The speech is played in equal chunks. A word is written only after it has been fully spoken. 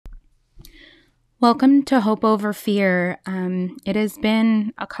Welcome to Hope Over Fear. It has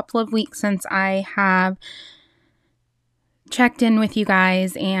been a couple of weeks since I have checked in with you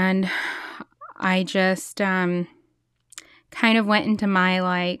guys, and I just kind of went into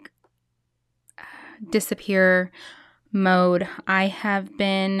my disappear mode. I have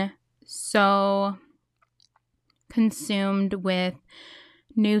been so consumed with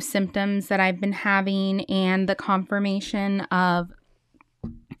new symptoms that I've been having and the confirmation of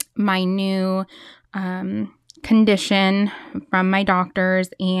my new condition from my doctors,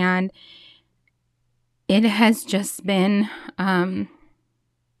 and it has just been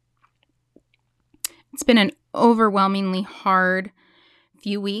it's been an overwhelmingly hard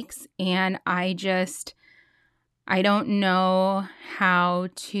few weeks, and I don't know how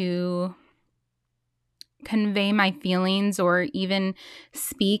to convey my feelings or even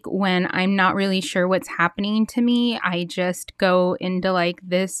speak when I'm not really sure what's happening to me. I just go into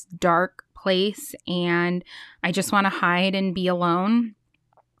this dark place, and I just want to hide and be alone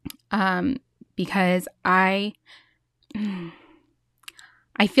because I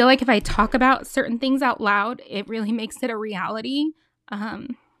feel like if I talk about certain things out loud, it really makes it a reality.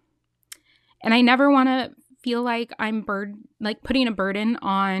 And I never want to feel like I'm putting a burden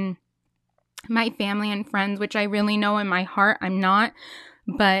on my family and friends, which I really know in my heart I'm not.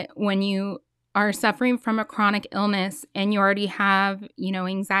 But when you are suffering from a chronic illness and you already have,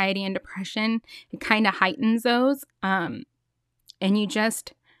 anxiety and depression, it kind of heightens those. And you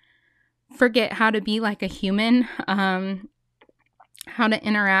just forget how to be like a human, how to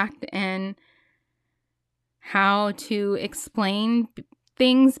interact and how to explain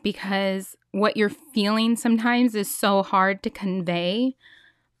things, because what you're feeling sometimes is so hard to convey.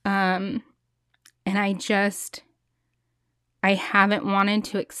 And I haven't wanted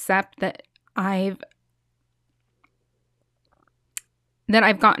to accept that I've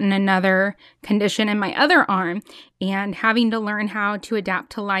gotten another condition in my other arm, and having to learn how to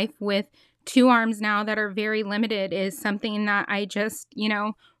adapt to life with two arms now that are very limited is something that I just,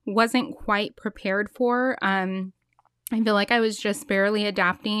 wasn't quite prepared for. I feel like I was just barely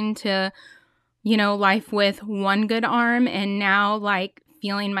adapting to, life with one good arm, and now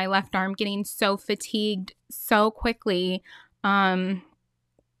feeling my left arm getting so fatigued so quickly. Gosh,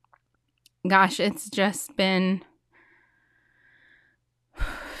 it's just been,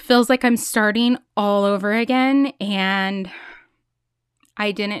 feels like I'm starting all over again, and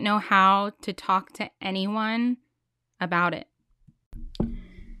I didn't know how to talk to anyone about it.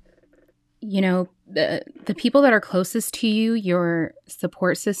 The people that are closest to you, your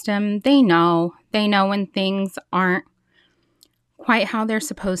support system, they know when things aren't quite how they're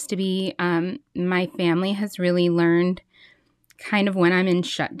supposed to be. My family has really learned kind of when I'm in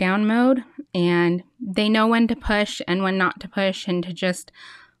shutdown mode, and they know when to push and when not to push, and to just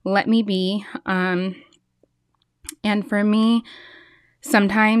let me be. And for me,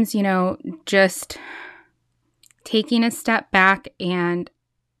 sometimes, just taking a step back and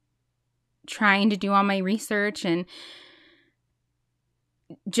trying to do all my research and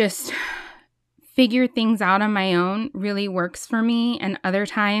just figure things out on my own really works for me. And other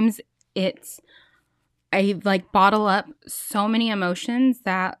times I bottle up so many emotions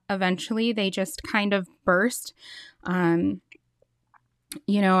that eventually they just kind of burst. I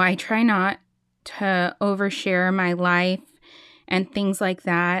try not to overshare my life and things like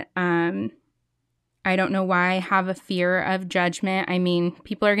that. I don't know why I have a fear of judgment. I mean,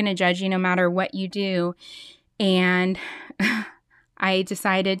 people are going to judge you no matter what you do. And I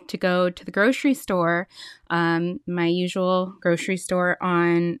decided to go to the grocery store, my usual grocery store,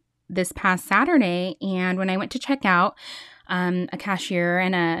 on this past Saturday. And when I went to check out, a cashier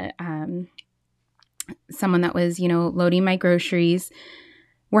and someone that was, loading my groceries,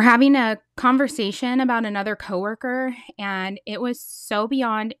 were having a conversation about another coworker, and it was so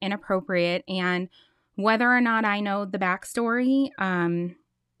beyond inappropriate. And whether or not I know the backstory,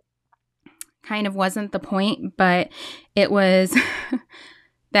 kind of wasn't the point, but it was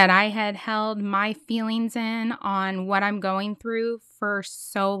that I had held my feelings in on what I'm going through for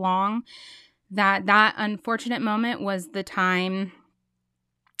so long that unfortunate moment was the time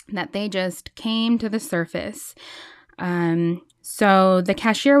that they just came to the surface. So the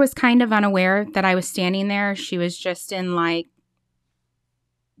cashier was kind of unaware that I was standing there. She was just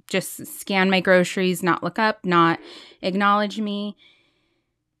just scan my groceries, not look up, not acknowledge me.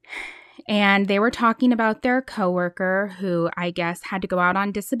 And they were talking about their coworker who I guess had to go out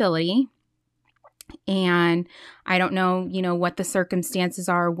on disability. And I don't know, what the circumstances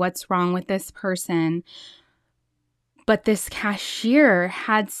are, what's wrong with this person. But this cashier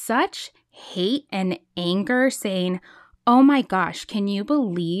had such hate and anger, saying, Oh my gosh, can you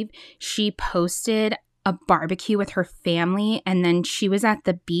believe she posted a barbecue with her family and then she was at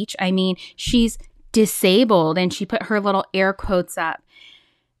the beach? I mean, she's disabled and she put her little air quotes up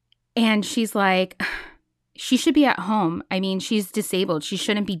and she's like, she should be at home. I mean, she's disabled. She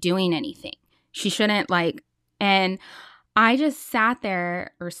shouldn't be doing anything. She shouldn't and I just sat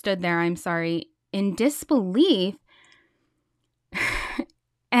there or stood there, I'm sorry, in disbelief.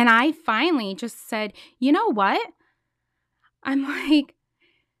 And I finally just said, you know what? I'm like,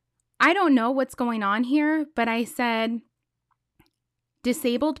 I don't know what's going on here, but I said,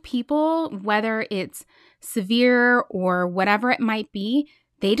 disabled people, whether it's severe or whatever it might be,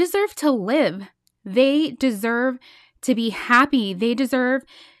 they deserve to live. They deserve to be happy. They deserve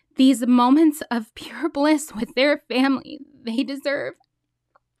these moments of pure bliss with their family. They deserve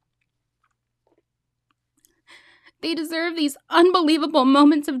these unbelievable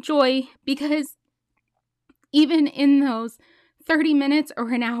moments of joy, because even in those 30 minutes or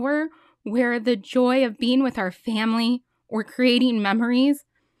an hour where the joy of being with our family or creating memories,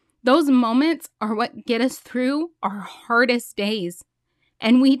 those moments are what get us through our hardest days.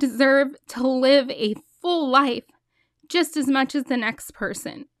 And we deserve to live a full life just as much as the next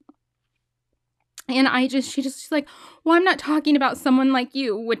person. And she's like, well, I'm not talking about someone like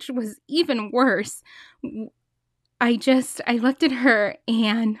you, which was even worse. I looked at her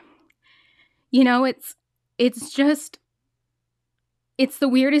and, it's the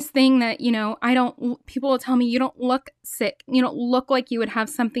weirdest thing that, people will tell me, you don't look sick. You don't look like you would have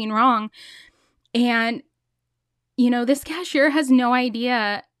something wrong. And, this cashier has no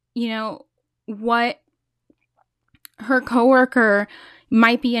idea, what her coworker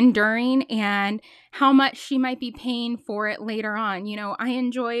might be enduring and how much she might be paying for it later on. I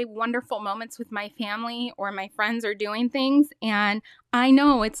enjoy wonderful moments with my family or my friends are doing things, and I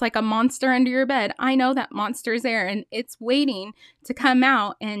know it's like a monster under your bed. I know that monster's there and it's waiting to come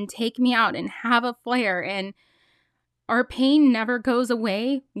out and take me out and have a flare, and our pain never goes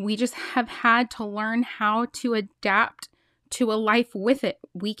away. We just have had to learn how to adapt to a life with it.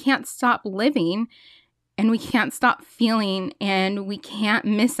 We can't stop living. And we can't stop feeling, and we can't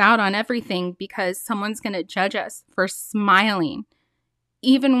miss out on everything because someone's going to judge us for smiling,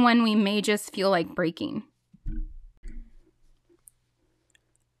 even when we may just feel like breaking.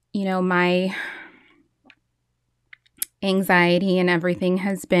 My anxiety and everything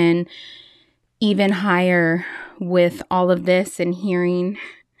has been even higher with all of this, and hearing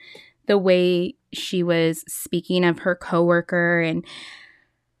the way she was speaking of her coworker, and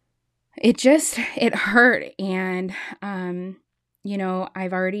it hurt. And,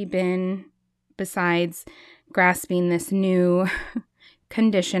 I've already been, besides grasping this new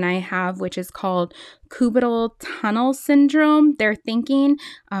condition I have, which is called cubital tunnel syndrome, they're thinking,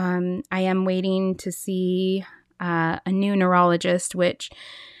 I am waiting to see a new neurologist, which,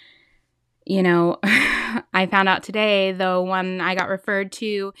 I found out today, the one I got referred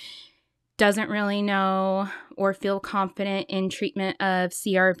to doesn't really know or feel confident in treatment of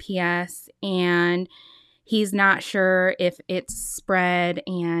CRPS, and he's not sure if it's spread,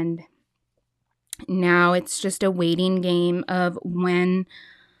 and now it's just a waiting game of when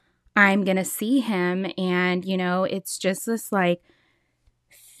I'm going to see him. And, it's just this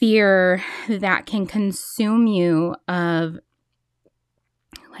fear that can consume you of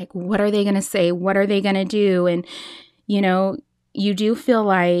what are they going to say? What are they going to do? And, you do feel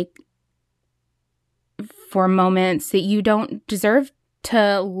like for moments that you don't deserve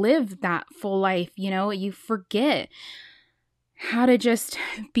to live that full life. You forget how to just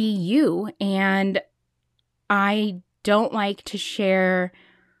be you. And I don't like to share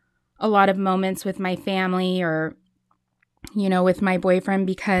a lot of moments with my family or, with my boyfriend,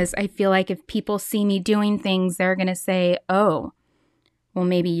 because I feel like if people see me doing things, they're going to say, oh, well,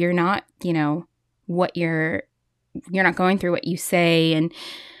 maybe you're not, you're not going through what you say. And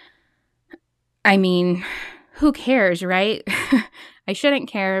I mean, who cares, right? I shouldn't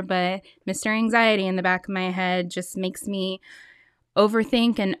care, but Mr. Anxiety in the back of my head just makes me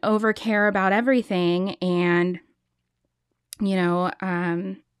overthink and overcare about everything. And, we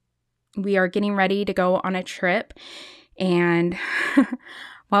are getting ready to go on a trip. And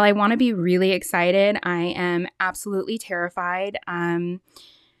while I want to be really excited, I am absolutely terrified.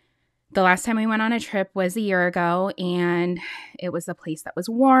 The last time we went on a trip was a year ago, and it was a place that was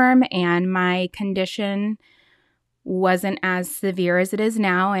warm, and my condition wasn't as severe as it is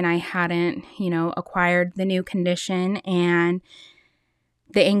now, and I hadn't, acquired the new condition. And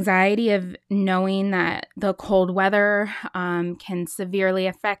the anxiety of knowing that the cold weather can severely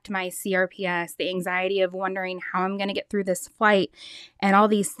affect my CRPS, the anxiety of wondering how I'm going to get through this flight, and all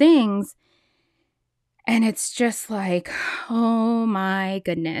these things And it's just like, oh my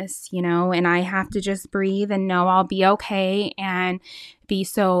goodness, and I have to just breathe and know I'll be okay and be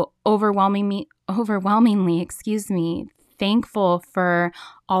so overwhelmingly, thankful for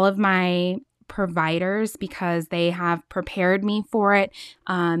all of my providers because they have prepared me for it.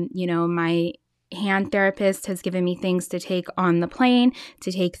 My hand therapist has given me things to take on the plane,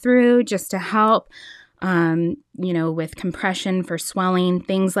 to take through, just to help, with compression for swelling,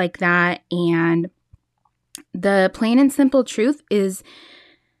 things like that. And the plain and simple truth is,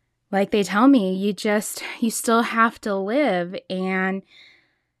 like they tell me, you still have to live. And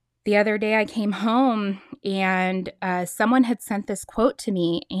the other day I came home and someone had sent this quote to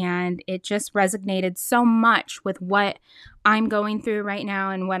me, and it just resonated so much with what I'm going through right now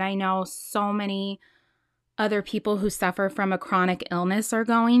and what I know so many other people who suffer from a chronic illness are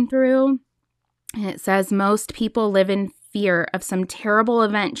going through. And it says, most people live in fear of some terrible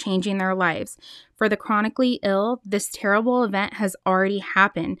event changing their lives. For the chronically ill, this terrible event has already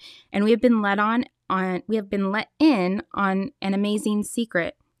happened, and we have been let in on an amazing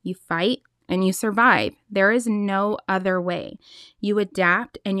secret. You fight and you survive. There is no other way. You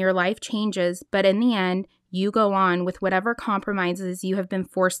adapt and your life changes, but in the end, you go on with whatever compromises you have been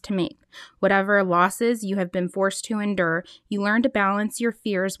forced to make, whatever losses you have been forced to endure. You learn to balance your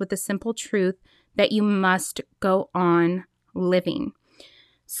fears with the simple truth that you must go on living.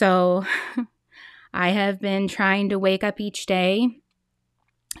 So I have been trying to wake up each day,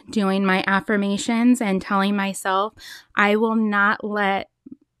 doing my affirmations and telling myself I will not let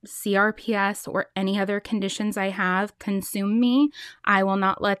CRPS or any other conditions I have consume me. I will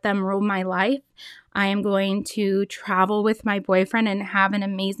not let them rule my life. I am going to travel with my boyfriend and have an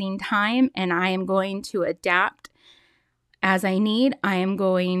amazing time, and I am going to adapt as I need. I am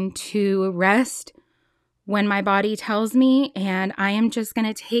going to rest when my body tells me, and I am just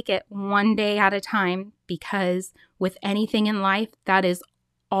going to take it one day at a time, because with anything in life, that is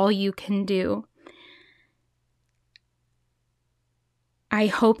all you can do. I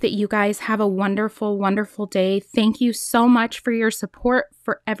hope that you guys have a wonderful, wonderful day. Thank you so much for your support,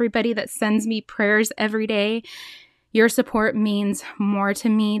 for everybody that sends me prayers every day. Your support means more to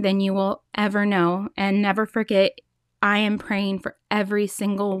me than you will ever know. And never forget, I am praying for every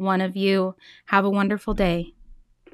single one of you. Have a wonderful day.